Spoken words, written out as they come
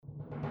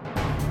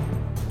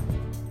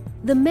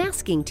The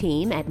masking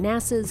team at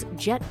NASA's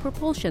Jet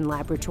Propulsion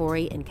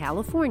Laboratory in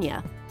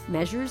California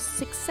measures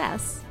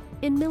success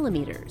in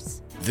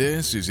millimeters.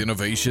 This is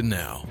Innovation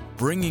Now,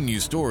 bringing you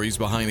stories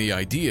behind the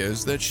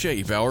ideas that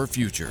shape our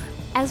future.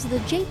 As the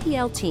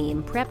JPL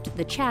team prepped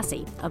the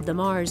chassis of the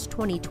Mars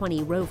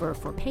 2020 rover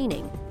for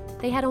painting,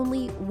 they had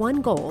only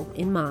one goal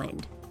in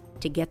mind: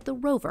 to get the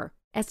rover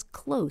as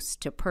close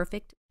to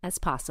perfect as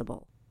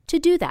possible. To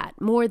do that,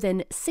 more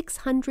than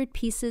 600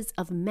 pieces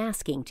of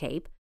masking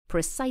tape,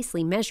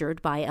 precisely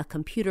measured by a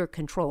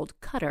computer-controlled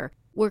cutter,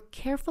 were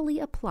carefully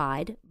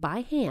applied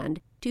by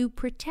hand to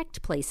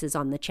protect places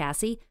on the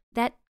chassis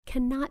that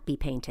cannot be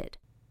painted.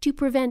 To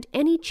prevent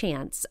any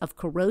chance of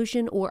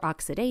corrosion or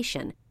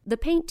oxidation, the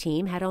paint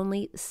team had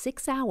only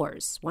 6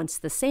 hours once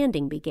the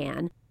sanding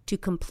began to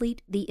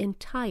complete the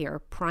entire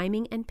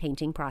priming and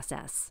painting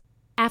process.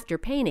 After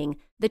painting,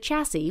 the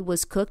chassis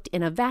was cooked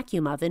in a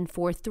vacuum oven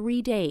for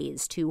 3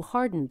 days to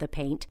harden the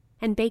paint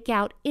and bake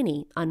out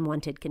any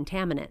unwanted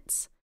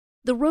contaminants.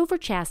 The rover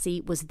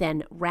chassis was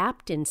then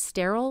wrapped in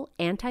sterile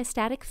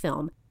anti-static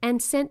film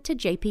and sent to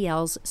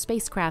JPL's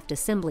spacecraft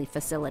assembly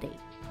facility,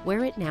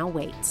 where it now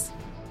waits,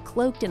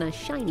 cloaked in a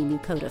shiny new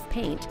coat of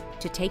paint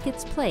to take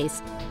its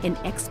place in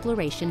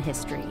exploration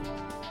history.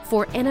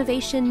 For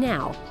Innovation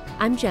Now,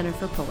 I'm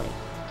Jennifer Pulley.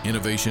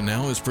 Innovation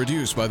Now is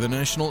produced by the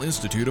National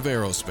Institute of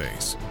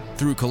Aerospace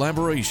through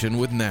collaboration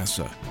with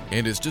NASA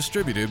and is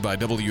distributed by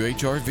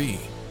WHRV.